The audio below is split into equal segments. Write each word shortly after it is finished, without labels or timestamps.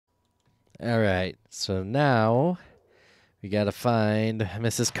Alright, so now we gotta find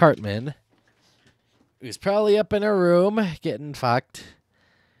Mrs. Cartman, who's probably up in her room getting fucked.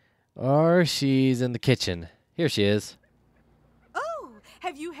 Or she's in the kitchen. Here she is. Oh,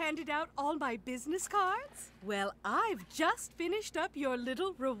 have you handed out all my business cards? Well, I've just finished up your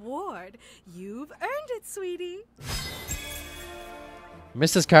little reward. You've earned it, sweetie.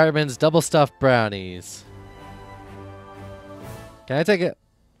 Mrs. Cartman's double stuffed brownies. Can I take it?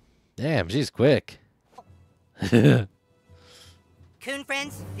 Damn, she's quick. Coon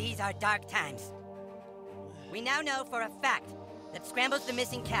friends, these are dark times. We now know for a fact that Scrambles the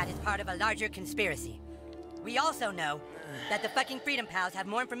Missing Cat is part of a larger conspiracy. We also know that the fucking Freedom Pals have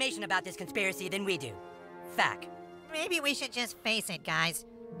more information about this conspiracy than we do. Fact. Maybe we should just face it, guys.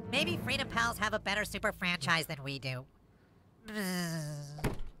 Maybe Freedom Pals have a better super franchise than we do.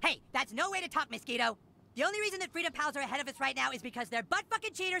 Hey, that's no way to talk, Mosquito. The only reason that Freedom Pals are ahead of us right now is because they're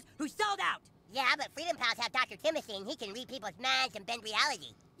butt-fucking cheaters who sold out. Yeah, but Freedom Pals have Dr. Timothy, and he can read people's minds and bend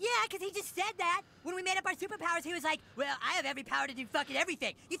reality. Yeah, because he just said that. When we made up our superpowers, he was like, well, I have every power to do fucking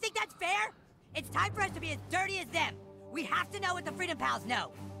everything. You think that's fair? It's time for us to be as dirty as them. We have to know what the Freedom Pals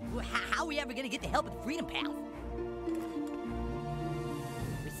know. How are we ever going to get the help of the Freedom Pals?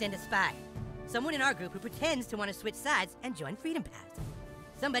 We send a spy. Someone in our group who pretends to want to switch sides and join Freedom Pals.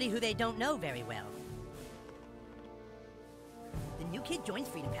 Somebody who they don't know very well. The new kid joins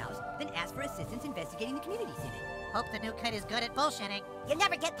Freedom Pals, then asks for assistance investigating the community center. Hope the new kid is good at bullshitting. You'll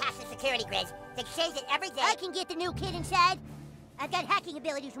never get past the security grids. They change it every day. I can get the new kid inside. I've got hacking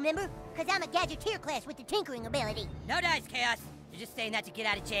abilities, remember? Because I'm a Gadgeteer class with the tinkering ability. No dice, Chaos. You're just saying that to get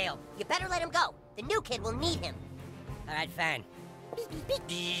out of jail. You better let him go. The new kid will need him. All right, fine.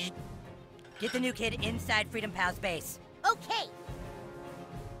 Get the new kid inside Freedom Pal's base. Okay.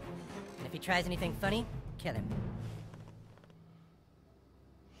 And if he tries anything funny, kill him.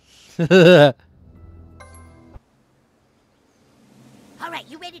 All right,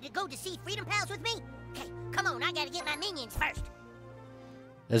 you ready to go to see Freedom Pals with me? Okay, come on, I gotta get my minions first.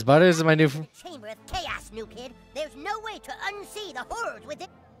 As Butters is my new Chamber of Chaos, new kid. There's no way to unsee the horrors with it.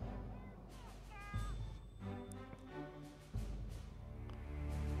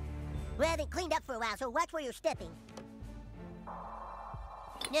 We haven't cleaned up for a while, so watch where you're stepping.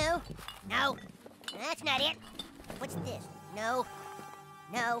 No, no, that's not it. What's this? No,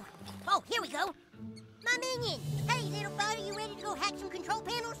 no. Oh, here we go. My minion! Hey, little buddy, you ready to go hack some control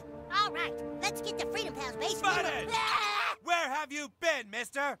panels? All right, let's get to Freedom Pal's base. Butters! Where have you been,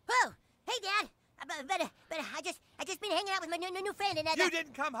 mister? Oh, hey, Dad. But I just been hanging out with my new friend and You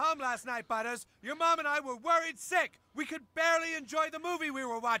didn't come home last night, Butters. Your mom and I were worried sick. We could barely enjoy the movie we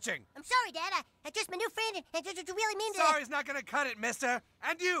were watching. I'm sorry, Dad. I just my new friend and just really mean to. Sorry's not gonna cut it, mister.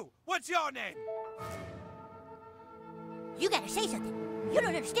 And you, what's your name? You gotta say something. You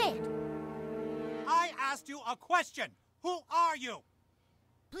don't understand. I asked you a question. Who are you?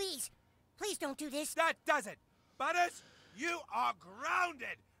 Please don't do this. That does it. Butters, you are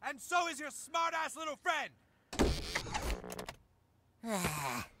grounded. And so is your smart-ass little friend.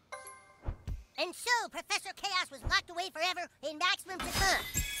 And so, Professor Chaos was locked away forever in maximum security.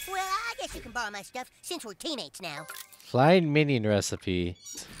 Well, I guess you can borrow my stuff since we're teammates now. flying minion recipe.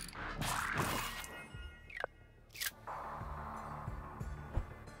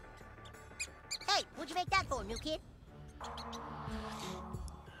 Hey, what'd you make that for, new kid?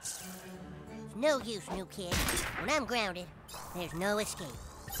 It's no use, new kid. When I'm grounded, there's no escape.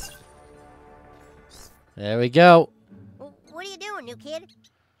 There we go. What are you doing, new kid?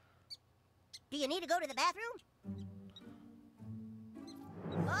 Do you need to go to the bathroom?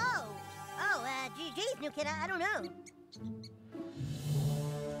 Geez, new kid, I don't know.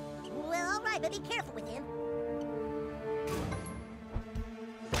 Well, all right, but be careful with him.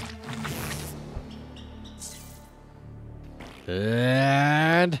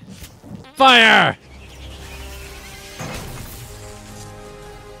 And fire!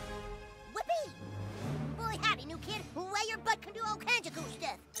 Whoopee! Boy, howdy, new kid. Why your butt can do all kinds of cool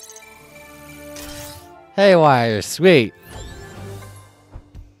stuff. Haywire, sweet.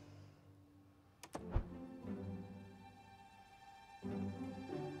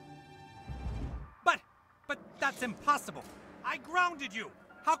 But that's impossible. I grounded you.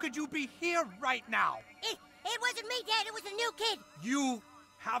 How could you be here right now? It wasn't me, Dad. It was the new kid. You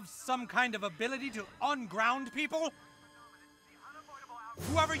have some kind of ability to unground people?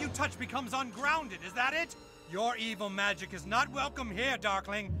 Whoever you touch becomes ungrounded, is that it? Your evil magic is not welcome here,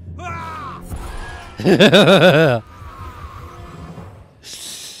 Darkling. Ah!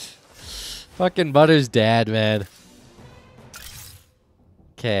 Fucking Butter's dad, man.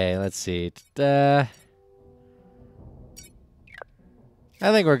 Okay, let's see.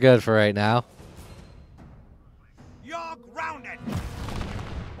 I think we're good for right now. You're grounded.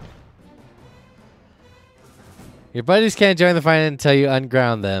 Your buddies can't join the fight until you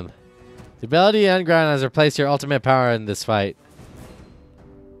unground them. The ability to unground has replaced your ultimate power in this fight.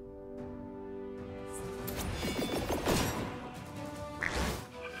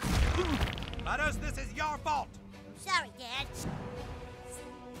 Butters, this is your fault. Sorry, Dad.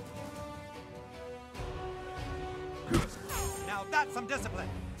 Now that's some discipline.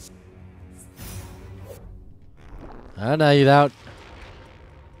 I know you out.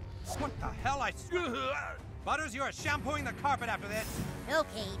 What the hell? Butters, you are shampooing the carpet after this.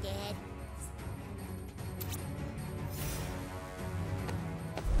 Okay, Dad.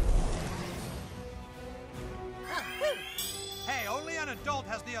 Oh, whew. Hey, only an adult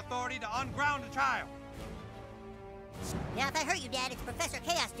has the authority to unground a child. Now, if I hurt you, Dad, it's Professor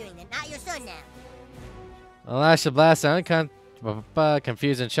Chaos doing it, not your son now. Unlash the blast on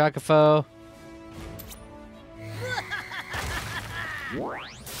confusing Shakafo.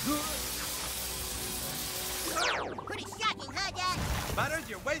 Pretty shocking, huh, Dad? Butters,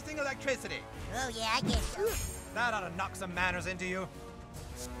 you're wasting electricity. Oh, yeah, I guess so. That ought to knock some manners into you.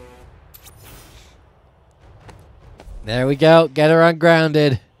 There we go. Get her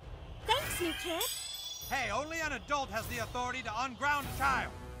ungrounded. Thanks, new kid. Hey, only an adult has the authority to unground a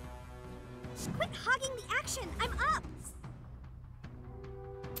child. Quit hogging the action. I'm up.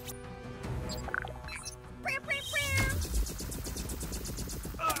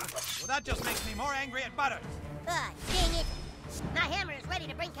 Well, that just makes me more angry at Butters. Dang it. My hammer is ready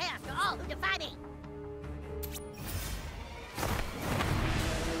to bring chaos to all who defy me.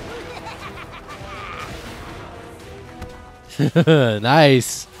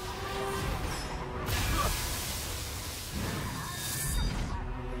 Nice.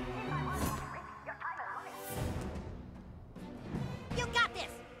 You got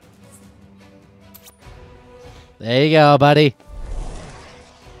this. There you go, buddy.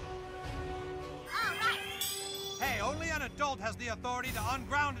 All right. Hey, only an adult has the authority to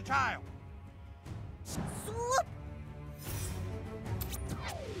unground a child. Swoop.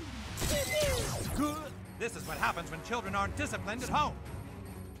 This is what happens when children aren't disciplined at home.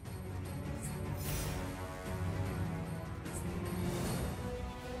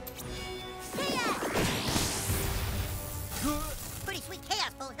 Pretty sweet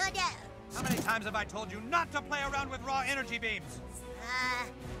chaos bolt, huh, Dad? How many times have I told you not to play around with raw energy beams?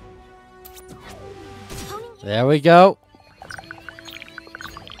 There we go.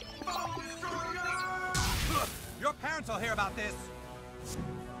 Your parents will hear about this.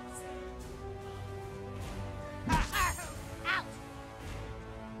 Ouch.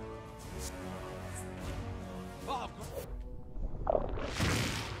 Oh,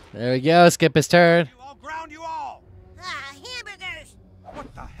 There we go. Skip his turn. I'll ground you all. Hamburgers.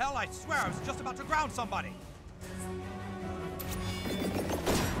 What the hell? I swear I was just about to ground somebody.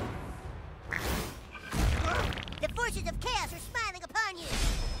 The forces of chaos are smiling upon you.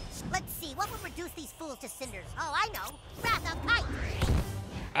 Let's see, what would reduce these fools to cinders? Oh, I know. Wrath of Kite.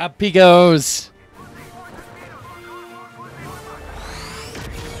 Up he goes.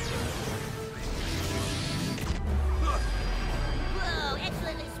 Whoa,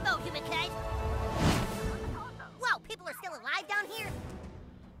 excellently spoke, humankind. Whoa, people are still alive down here?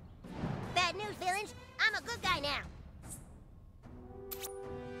 Bad news, villains. I'm a good guy now.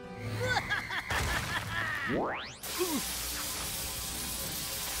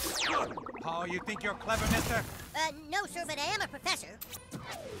 Oh, you think you're clever, mister? No, sir, but I am a professor.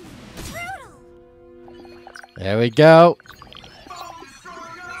 Brutal! There we go.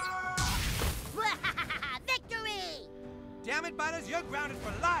 Victory! Damn it, Butters, you're grounded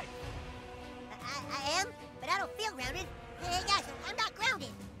for life. I am, but I don't feel grounded. Hey, guys, I'm not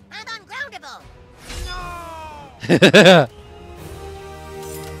grounded. I'm ungroundable. No!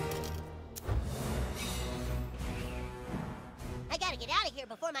 I gotta get out of here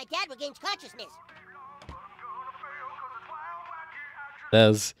before my dad regains consciousness.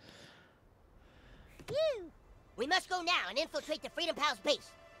 Does. Phew. We must go now and infiltrate the Freedom Pals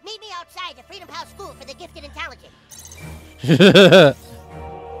base. Meet me outside the Freedom Pals School for the Gifted and Talented.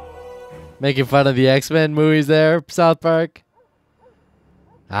 Making fun of the X-Men movies there, South Park.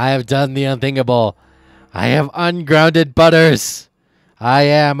 I have done the unthinkable. I have ungrounded Butters. I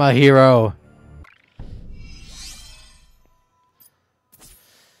am a hero.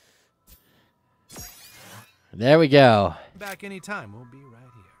 There we go. Back anytime. We'll be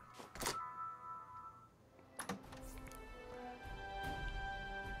right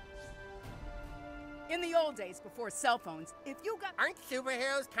here. In the old days, before cell phones, if you got... Aren't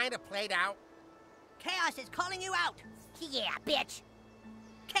superheroes kind of played out? Chaos is calling you out. Yeah, bitch.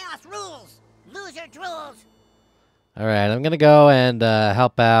 House rules. Loser drools. All right, I'm gonna go and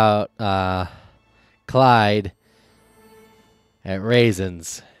help out Clyde at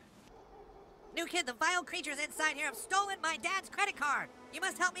Raisins. New kid, the vile creatures inside here have stolen my dad's credit card. You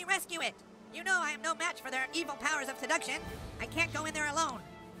must help me rescue it. You know I am no match for their evil powers of seduction. I can't go in there alone.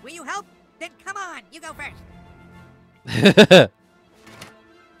 Will you help? Then come on, you go first.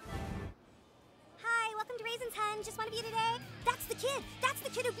 Hi, welcome to Raisins, hun. Just want to be today. That's the kid. That's the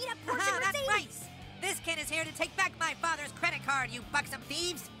kid who beat up Porsche That's Mercedes. right. This kid is here to take back my father's credit card, you buxom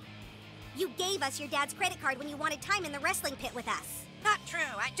thieves. You gave us your dad's credit card when you wanted time in the wrestling pit with us. Not true.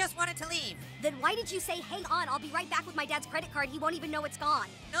 I just wanted to leave. Then why did you say, hang on, I'll be right back with my dad's credit card. He won't even know it's gone.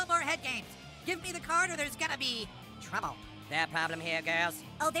 No more head games. Give me the card or there's gonna be trouble. There a problem here, girls?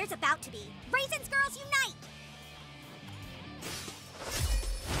 Oh, there's about to be. Raisins Girls Unite!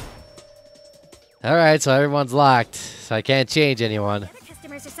 All right, so everyone's locked, so I can't change anyone. The other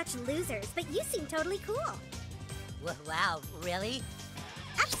customers are such losers, but you seem totally cool. Wow, really?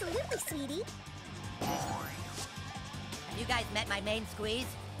 Absolutely, sweetie. Have you guys met my main squeeze?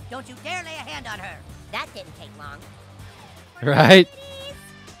 Don't you dare lay a hand on her. That didn't take long. Right?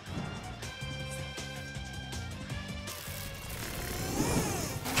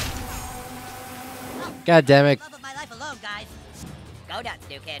 God damn it. Love of my life alone, guys. Go nuts,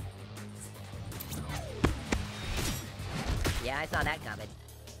 new kid. Yeah, I saw that coming.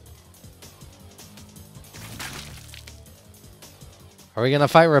 Are we gonna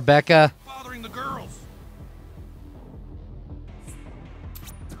fight Rebecca? Bothering the girls.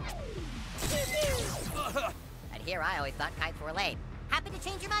 And here I always thought kites were lame. Happy to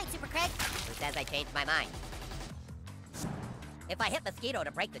change your mind, Super Craig. Who says I changed my mind? If I hit Mosquito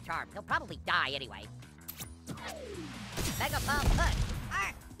to break the charm, he'll probably die anyway. Mega Bomb push.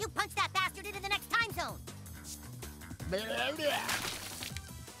 Arr, you punch that bastard into the next time zone. Hey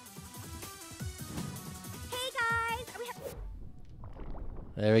guys, are we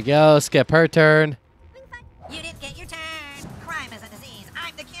There we go. Skip her turn. having fun? You didn't get your turn. Crime is a disease.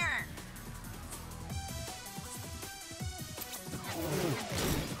 I'm the cure.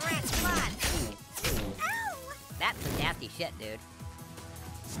 Rats, come on. Ow! That's some nasty shit, dude.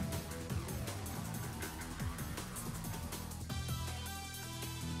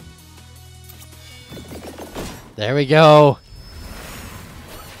 There we go.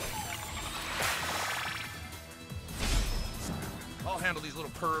 I'll handle these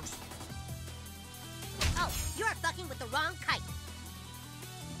little pervs. Oh, you're fucking with the wrong kite.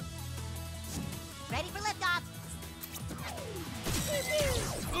 Ready for liftoff.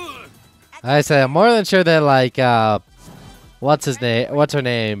 Ugh. I say I'm more than sure that like what's her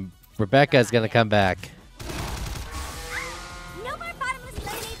name? Rebecca is gonna come back. No more bottomless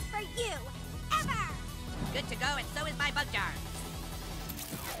lemonades for you, ever. Good to go, and so is my bug jar.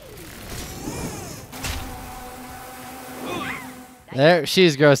 There,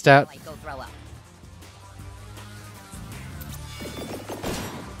 she's grossed out. Like, go throw up.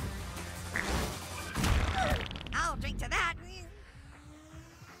 I'll drink to that.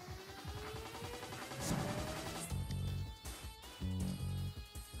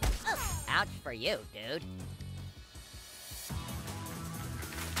 Ouch for you, dude.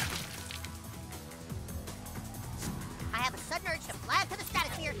 I have a sudden urge to fly up to the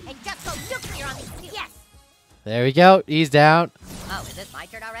stratosphere and just go nuclear on these two. Yes. There we go. He's down. Oh, is this my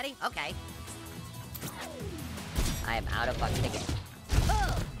turn already? Okay. I am out of luck again.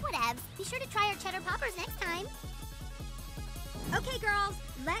 Oh, whatevs. Be sure to try our cheddar poppers next time. Okay, girls,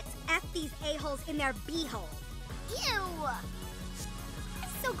 let's F these a-holes in their b-hole. Ew. I'm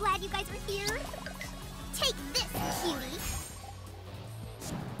so glad you guys were here. Take this, cutie.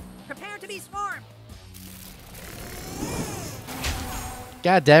 Prepare to be swarmed.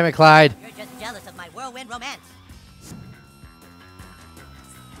 God damn it, Clyde. You're just jealous of my whirlwind romance.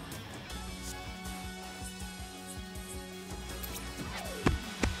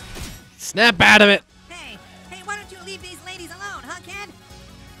 Snap out of it. Hey, why don't you leave these ladies alone, huh, kid?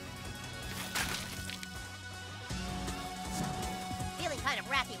 Feeling kind of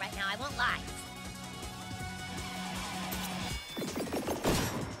wrathy right now, I won't lie.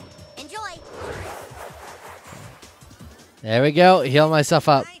 Enjoy. There we go. Heal myself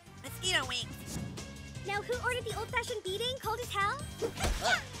up. Hi, mosquito wings. Now, who ordered the old-fashioned beating, cold as hell?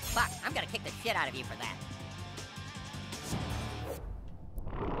 Ugh, fuck, I'm gonna kick the shit out of you for that.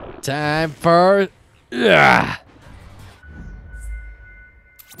 Time for. Ugh.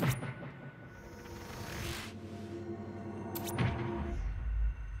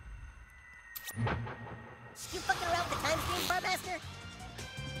 You fucking around with the time stream, Barmaster?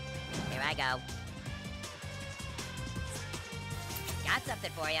 Here I go. Got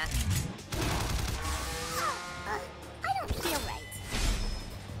something for ya. I don't feel right.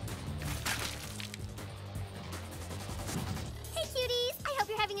 Hey, cuties! I hope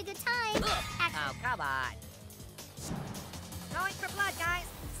you're having a good time. Oh, come on. Going for blood, guys.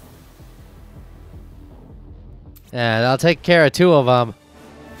 And I'll take care of 2 of them.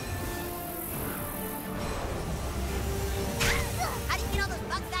 How do you get all those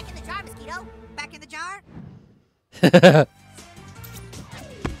bugs back in the jar, Mosquito? Back in the jar?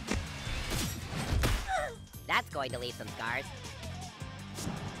 That's going to leave some scars.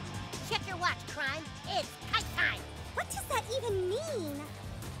 Check your watch, Crime. It's kite time. What does that even mean?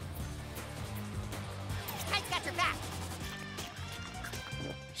 Kite's got your back.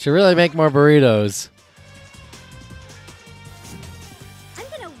 Should really make more burritos. I'm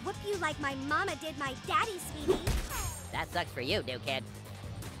gonna whoop you like my mama did my daddy, sweetie. That sucks for you, new kid.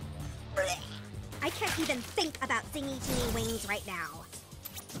 I can't even think about thingy teeny wings right now.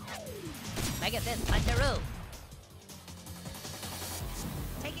 Make it this puncheroo.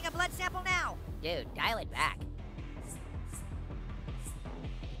 Taking a blood sample now. Dude, dial it back.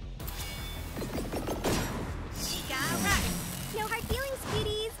 Chica, right. No hard feelings,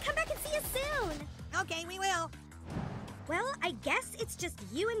 sweeties. Come back and see us soon. Okay, we will. Well, I guess it's just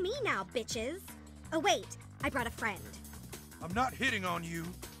you and me now, bitches. Oh, wait. I brought a friend. I'm not hitting on you.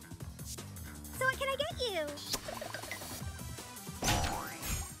 So what can I get you?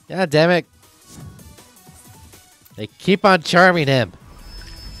 God damn it. They keep on charming him.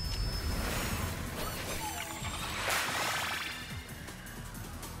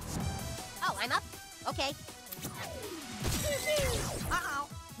 Oh, I'm up? Okay. Uh-oh.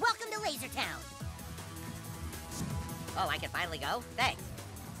 Welcome to Laser Town. Oh, I can finally go? Thanks.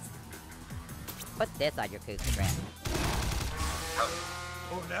 Put this on your acoustic ramp.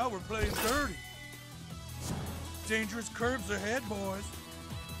 Oh, now we're playing dirty. Dangerous curves ahead, boys.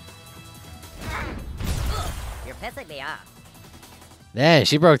 You're pissing me off. Man,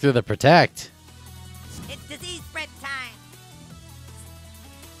 she broke through the protect. It's disease spread time.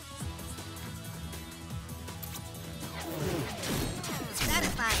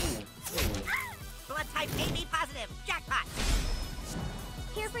 Satisfying. Blood type AB positive. Jackpot.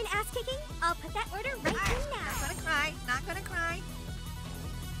 Here for an ass kicking? I'll put that order right in Not now. gonna cry. Not gonna cry.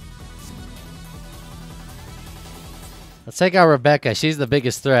 Let's take out Rebecca. She's the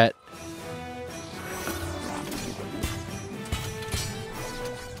biggest threat.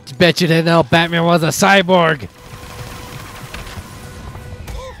 Bet you didn't know Batman was a cyborg.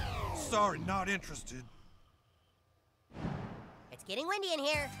 Sorry, not interested. It's getting windy in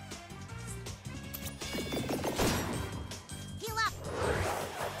here. Heal up.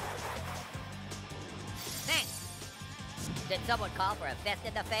 Thanks. Did someone call for a fist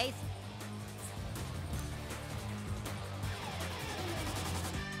in the face?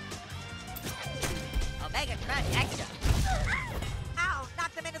 Omega Crunch Extra. Ow!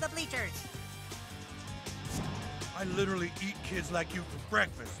 Knocked them into the bleachers. I literally eat kids like you for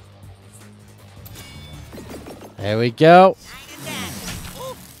breakfast. There we go. 9 and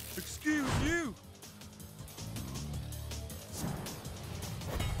 10. Excuse you.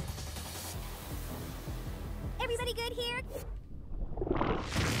 Everybody good here?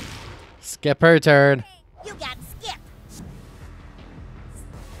 Skip her turn. You got Skip.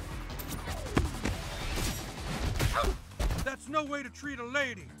 That's no way to treat a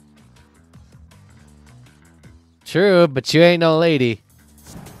lady. True, but you ain't no lady.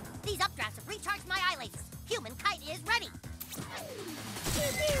 These updrafts have recharged my eye lasers. Human kite is ready.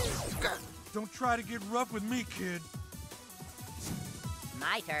 Don't try to get rough with me, kid.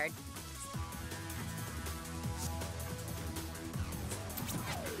 My turn.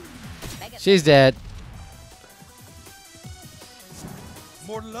 She's dead.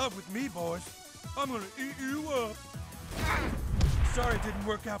 More love with me, boys. I'm gonna eat you up. Sorry it didn't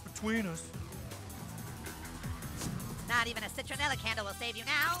work out between us. Not even a citronella candle will save you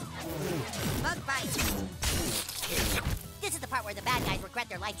now. Bug bite. This is the part where the bad guys regret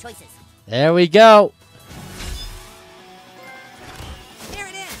their life choices. There we go. Here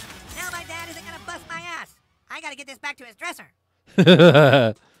it is. Now my dad isn't gonna bust my ass. I gotta get this back to his dresser.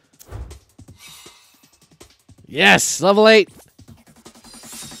 Yes, level 8.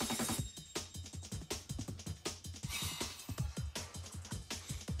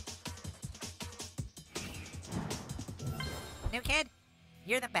 New kid,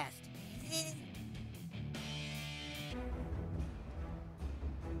 you're the best.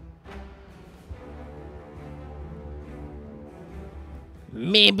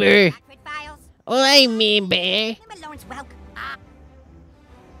 Member. Sacred files. I member. Remember Lawrence Welk?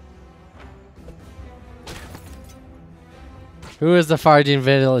 Who is the Fighting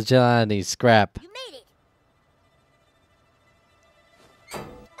Vigilante? Scrap. You made it.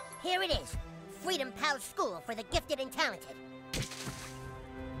 Here it is. Freedom Pal School for the gifted and talented.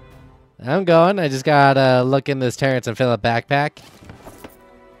 I'm going. I just gotta look in this Terrence and Phillip backpack.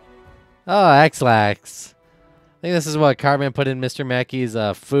 Oh, X-Lax. I think this is what Cartman put in Mr. Mackey's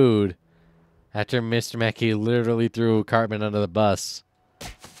food after Mr. Mackey literally threw Cartman under the bus.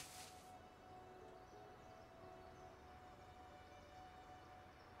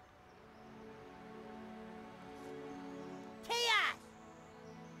 Chaos!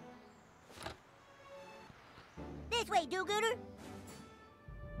 This way, do-gooder.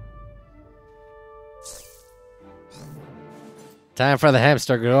 Time for the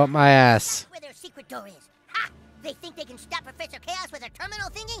hamster to go up my ass. Where their secret door is. Ha! They think they can stop Professor Chaos with a terminal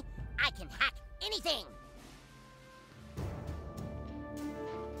thingy? I can hack anything.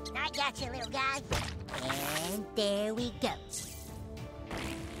 I got you, little guy. And there we go.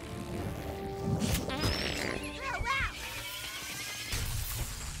 Oh, wow!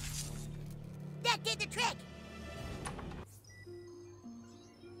 That did the trick.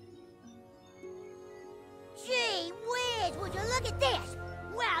 Gee whiz, would you look at this?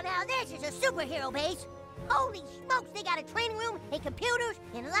 Wow, now this is a superhero base. Holy smokes, they got a training room and computers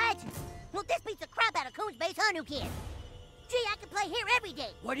and lights. Well, this beats the crap out of Coon's base, huh, new kid? Gee, I could play here every day.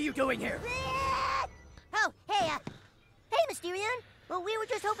 What are you doing here? Oh, hey, Mysterion. Well, we were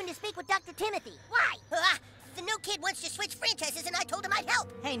just hoping to speak with Dr. Timothy. Why? The new kid wants to switch franchises and I told him I'd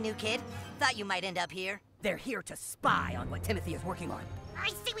help. Hey, new kid. Thought you might end up here. They're here to spy on what Timothy is working on. I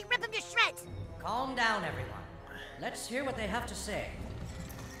say we rip him to shreds. Calm down, everyone. Let's hear what they have to say.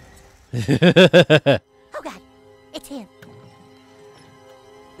 Oh, God. It's him.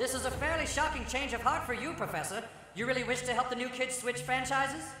 This is a fairly shocking change of heart for you, Professor. You really wish to help the new kids switch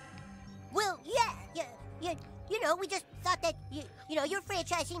franchises? Well, yeah. You know, we just thought that, you know, your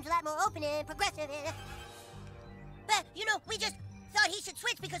franchise seems a lot more open and progressive. But, you know, we just thought he should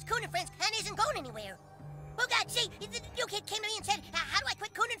switch because Coon and Friends kind of isn't going anywhere. Oh, God, see, the new kid came to me and said, how do I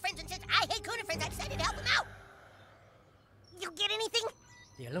quit Coon and Friends? And since I hate Coon and Friends, I decided to help him out. You get anything?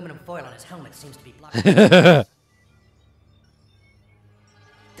 The aluminum foil on his helmet seems to be blocking.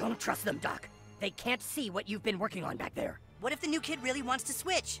 Don't trust them, Doc. They can't see what you've been working on back there. What if the new kid really wants to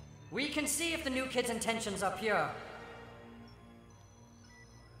switch? We can see if the new kid's intentions are pure.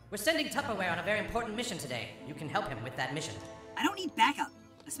 We're sending Tupperware on a very important mission today. You can help him with that mission. I don't need backup,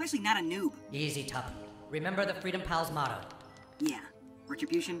 especially not a noob. Easy, Tup. Remember the Freedom Pals motto. Yeah,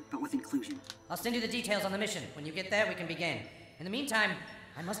 retribution, but with inclusion. I'll send you the details on the mission. When you get there, we can begin. In the meantime,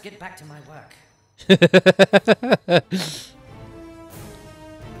 I must get back to my work.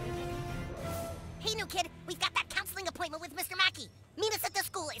 Hey, new kid, we've got that counseling appointment with Mr. Mackey. Meet us at the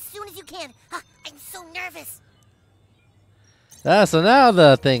school as soon as you can. I'm so nervous. So now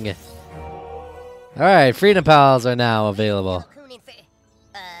the thing. Alright, Freedom Pals are now available.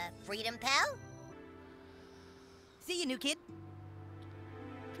 Freedom Pal? See you, new kid.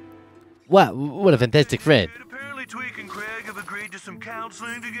 Wow, what a fantastic friend. Apparently Tweak and Craig have agreed to some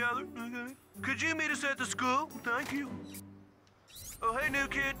counseling together. Okay. Could you meet us at the school? Thank you. Oh, hey, new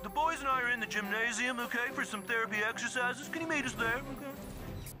kid. The boys and I are in the gymnasium, okay, for some therapy exercises. Can you meet us there? Okay.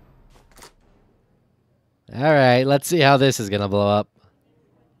 Alright, let's see how this is gonna blow up.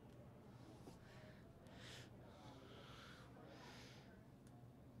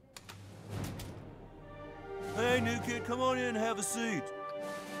 Hey, new kid, come on in and have a seat.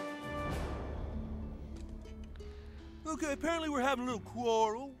 Okay, apparently we're having a little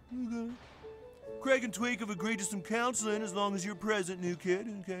quarrel. Okay. Craig and Tweak have agreed to some counseling as long as you're present, new kid.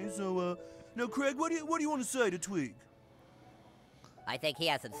 Okay, so, now, Craig, what do you want to say to Tweak? I think he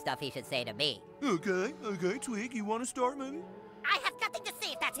has some stuff he should say to me. Okay, Tweak, you want to start, maybe? I have nothing to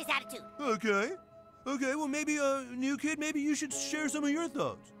say if that's his attitude. Okay, well, maybe, new kid, maybe you should share some of your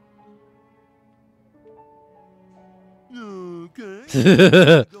thoughts.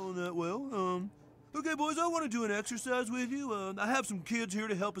 Okay. Going that well. Okay, boys, I want to do an exercise with you. I have some kids here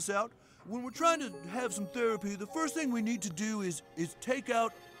to help us out. When we're trying to have some therapy, the first thing we need to do is take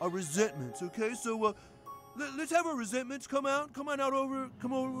out our resentments, okay? So, let's have our resentments come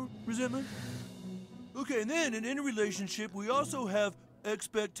over, resentment. Okay, and then in any relationship, we also have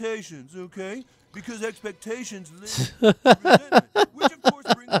expectations, okay? Because expectations lead to resentment, which of course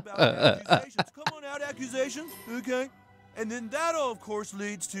brings about accusations. Come on out, accusations, okay? And then that, of course,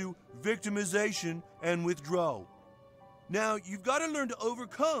 leads to victimization and withdrawal. Now, you've got to learn to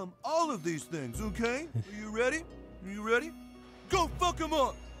overcome all of these things, okay? Are you ready? Go fuck them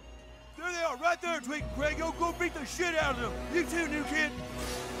up! There they are, right there, Tweak and Craig. Go beat the shit out of them. You too, new kid.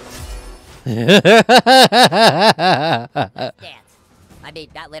 Dance. I mean,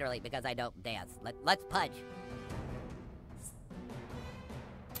 not literally, because I don't dance. Let's punch.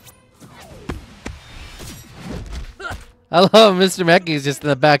 I love Mr. Mackey's just in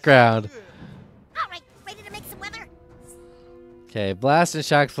the background. All right, ready to make some weather? Okay, blast and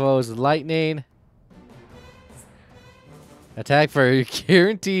shock foes with lightning. Attack for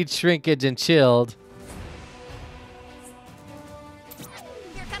guaranteed shrinkage and chilled.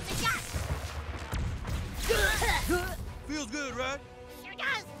 Here comes a shot. Feels good, right? Sure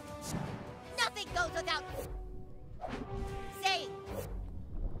does. Nothing goes without save.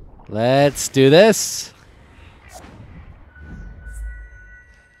 Let's do this.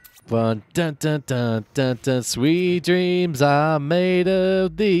 Dun, dun, dun, dun, dun, dun. Sweet dreams are made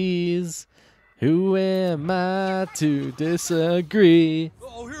of these. Who am I to disagree?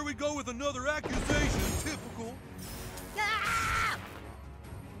 Oh, here we go with another accusation. Typical. Ah!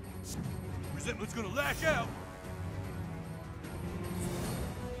 Resentment's gonna lash out.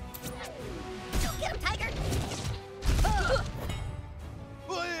 Go get him, Tiger.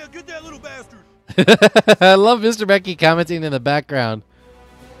 Oh yeah, get that little bastard. I love Mr. Becky commenting in the background.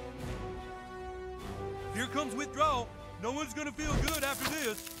 Here comes withdrawal. No one's gonna feel good after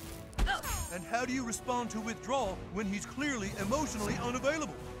this. And how do you respond to withdrawal when he's clearly emotionally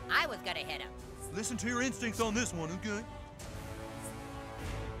unavailable? I was gonna hit him. Listen to your instincts on this one, okay?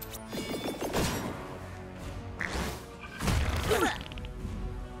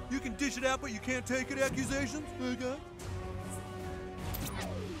 You can dish it out, but you can't take it, accusations, okay?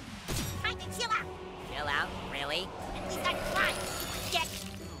 Time to chill out. Chill out, really? At least I tried. Dick.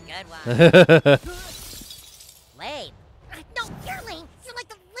 Good one. Lame. No, you're lame. You're like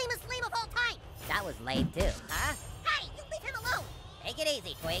the lamest lame of all time. That was lame too, huh? Hey, you leave him alone. Take it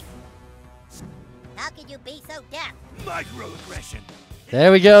easy, Twig. How could you be so deaf? Microaggression.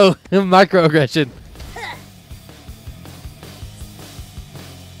 There we go. Microaggression.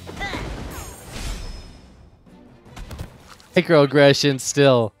 Microaggression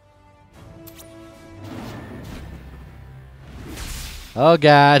still. Oh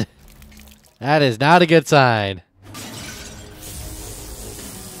God. That is not a good sign.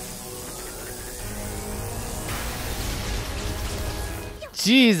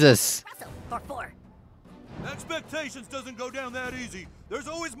 Jesus. Russell, for 4. Expectations doesn't go down that easy. There's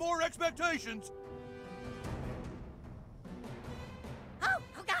always more expectations. Oh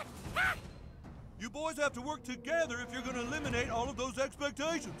God. Ah! You boys have to work together if you're gonna eliminate all of those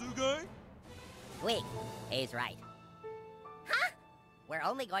expectations, okay? Twig, he's right. Huh? We're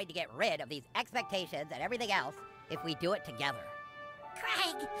only going to get rid of these expectations and everything else if we do it together.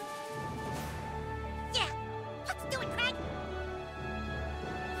 Craig. Yeah, let's do it, Craig.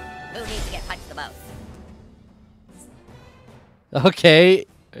 Who needs to get punched the most? Okay.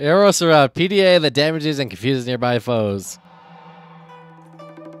 Arrows around PDA that damages and confuses nearby foes.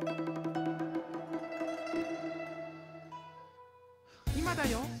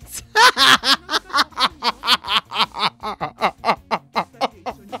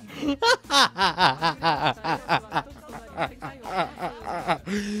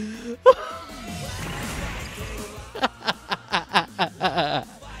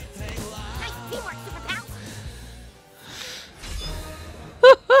 Nice teamwork, Super Pals.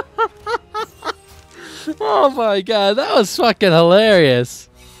 Oh my God, that was fucking hilarious.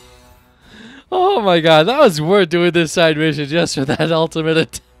 Oh my God, that was worth doing this side mission just for that ultimate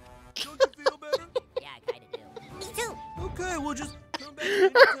attack. Don't you feel better? Yeah, I kinda do. Me too. Okay, we'll just come back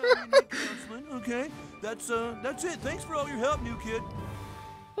anytime you need counseling, okay? That's it. Thanks for all your help, new kid.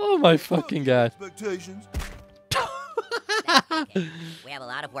 Oh my fucking God. Expectations. That's okay. We have a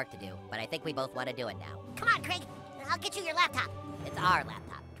lot of work to do, but I think we both want to do it now. Come on, Craig. I'll get you your laptop. It's our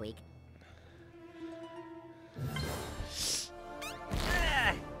laptop, Tweak.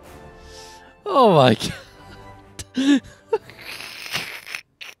 Oh my God.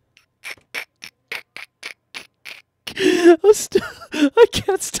 I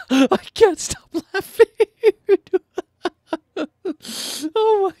can't stop laughing.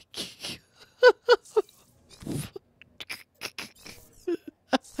 Oh my God.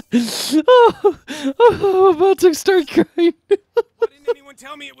 Oh, I'm about to start crying. Why didn't anyone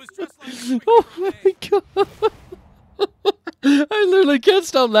tell me it was just like this? Oh my God. I literally can't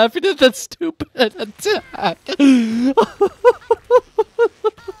stop laughing at that stupid attack.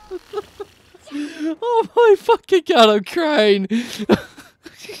 Oh my fucking God, I'm crying.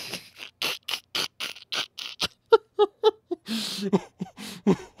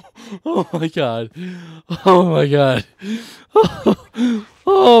 Oh my God. Oh my God.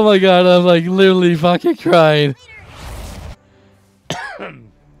 Oh my God, I'm like literally fucking crying.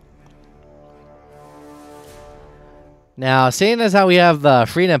 Now, seeing as how we have the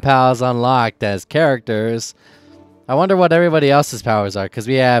Freedom Pals unlocked as characters, I wonder what everybody else's powers are. Because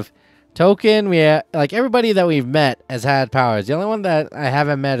we have Token, we have, like, everybody that we've met has had powers. The only one that I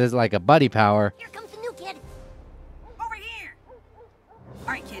haven't met is like a buddy power. Here comes the new kid. Over here!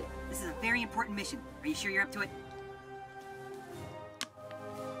 Alright, kid. This is a very important mission. Are you sure you're up to it?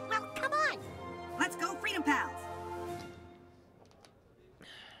 Well, come on. Let's go, Freedom Pals!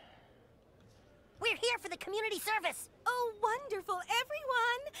 We're here for the community service. Oh, wonderful,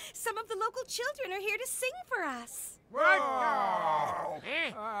 everyone! Some of the local children are here to sing for us.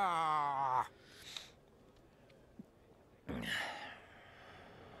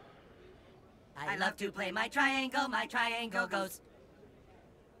 I love to play my triangle goes.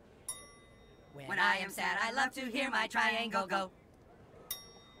 When I am sad, I love to hear my triangle go.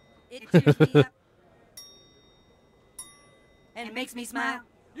 It cheers me up and makes me smile.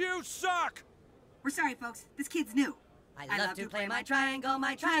 You suck! We're sorry, folks. This kid's new. I love to play my triangle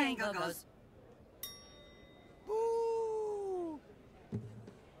goes. Ooh.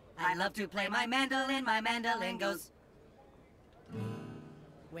 I love to play my mandolin goes.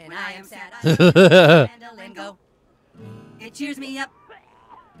 When I am sad, I love to play my mandolin go. It cheers me up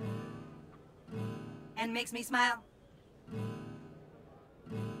and makes me smile.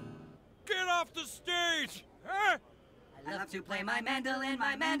 Get off the stage! Huh? I love to play my mandolin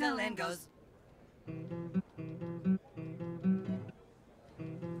goes.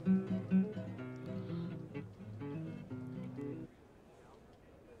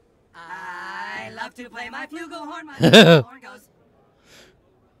 I love to play my flugelhorn, my flugelhorn goes.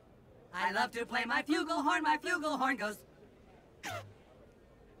 I love to play my flugelhorn goes.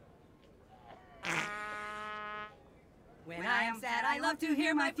 When I am sad, I love to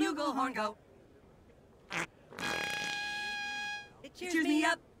hear my flugelhorn go. It cheers me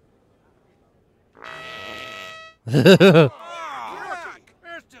up. It's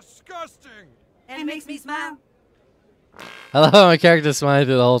disgusting! And makes me smile. I love how my character smiling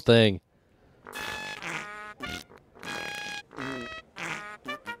through the whole thing.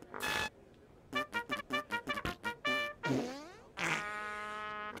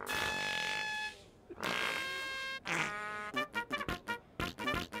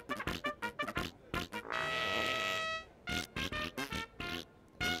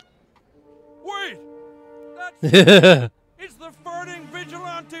 Wait! It's the farting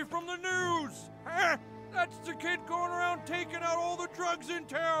vigilante from the news! Huh? That's the kid going around taking out all the drugs in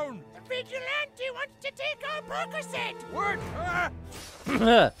town! The vigilante wants to take our Percocet! What?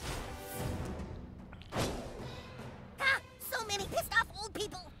 So many pissed off old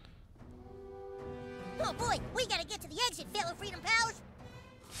people. Oh boy, we gotta get to the exit, fellow Freedom Pals.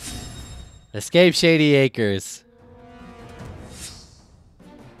 Escape Shady Acres.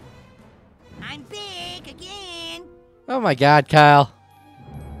 I'm big again. Oh my god, Kyle.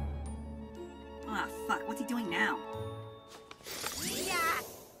 Ah, fuck. What's he doing now? Yeah.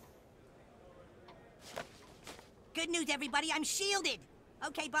 Good news, everybody. I'm shielded.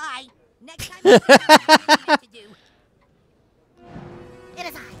 Okay, bye. Next time, I'll tell you what to do. It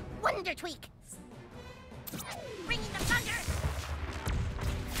is I, Wonder Tweak. Bringing the thunder.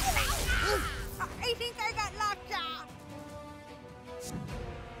 I think I got locked out.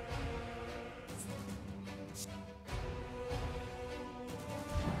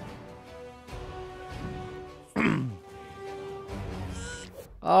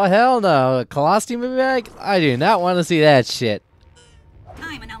 Oh hell no. A Colosseum bag? I do not want to see that shit.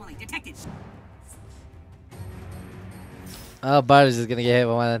 Time anomaly detected. Oh, Butters is gonna get hit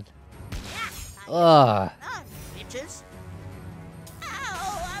with one. Ugh. Bitches.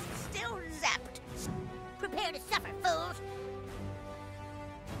 Oh, I'm still zapped. Prepare to suffer, fools.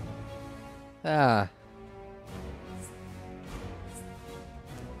 Ah.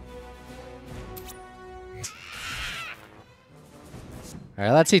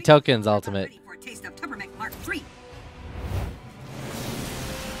 Alright, let's see Token's ultimate. Ready for a taste of Tuppermec Mark III.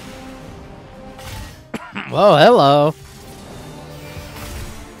 Whoa, hello.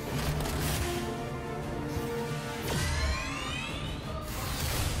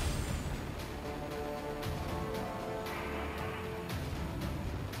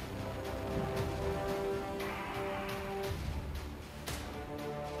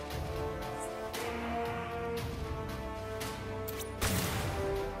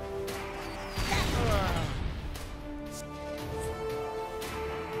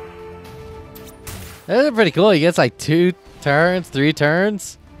 This is pretty cool. He gets like 2 turns, 3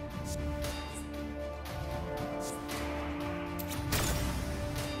 turns.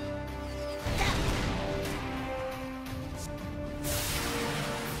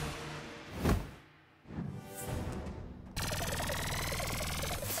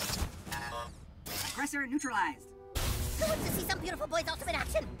 Plantmancer neutralized. Who wants to see some beautiful boys ultimate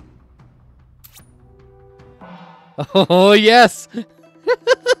action? Oh, yes.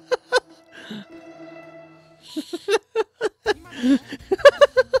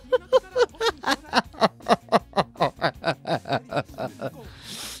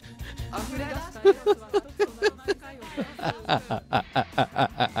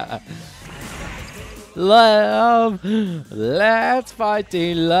 Love, let's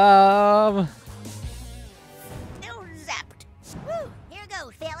fighting love. No zapped. Woo, here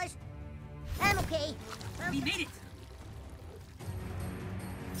goes, fellas. I'm okay. We made it.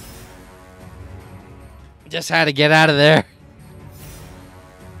 Just had to get out of there.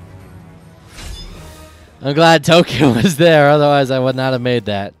 I'm glad Tokyo was there, otherwise I would not have made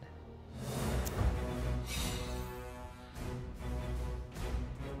that.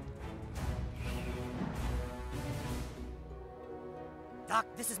 Doc,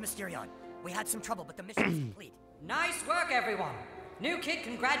 this is Mysterion. We had some trouble, but the mission is complete. Nice work, everyone. New kid,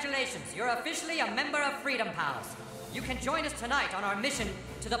 congratulations. You're officially a member of Freedom Pals. You can join us tonight on our mission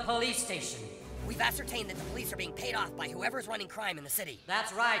to the police station. We've ascertained that the police are being paid off by whoever's running crime in the city.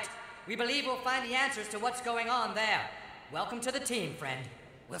 That's right. We believe we'll find the answers to what's going on there. Welcome to the team, friend.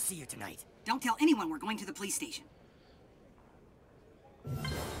 We'll see you tonight. Don't tell anyone we're going to the police station.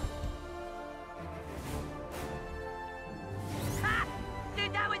 Ha!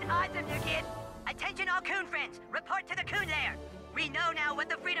 Dude, that was awesome, new kid. Attention all coon friends. Report to the coon lair. We know now what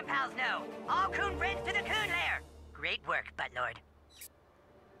the Freedom Pals know. All coon friends to the coon lair. Great work, Buttlord.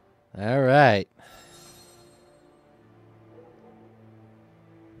 All right.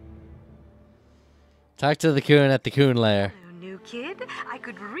 Talk to the coon at the coon lair. Hello, new kid. I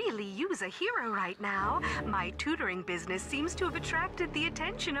could really use a hero right now. My tutoring business seems to have attracted the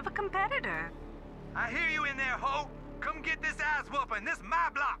attention of a competitor. I hear you in there, ho. Come get this ass whooping. This my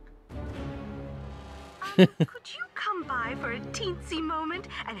block. Could you come by for a teensy moment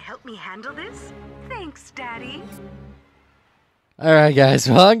and help me handle this? Thanks, Daddy. All right, guys.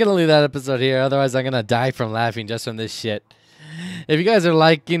 Well, I'm going to leave that episode here. Otherwise, I'm going to die from laughing just from this shit. If you guys are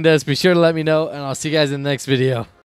liking this, be sure to let me know, and I'll see you guys in the next video.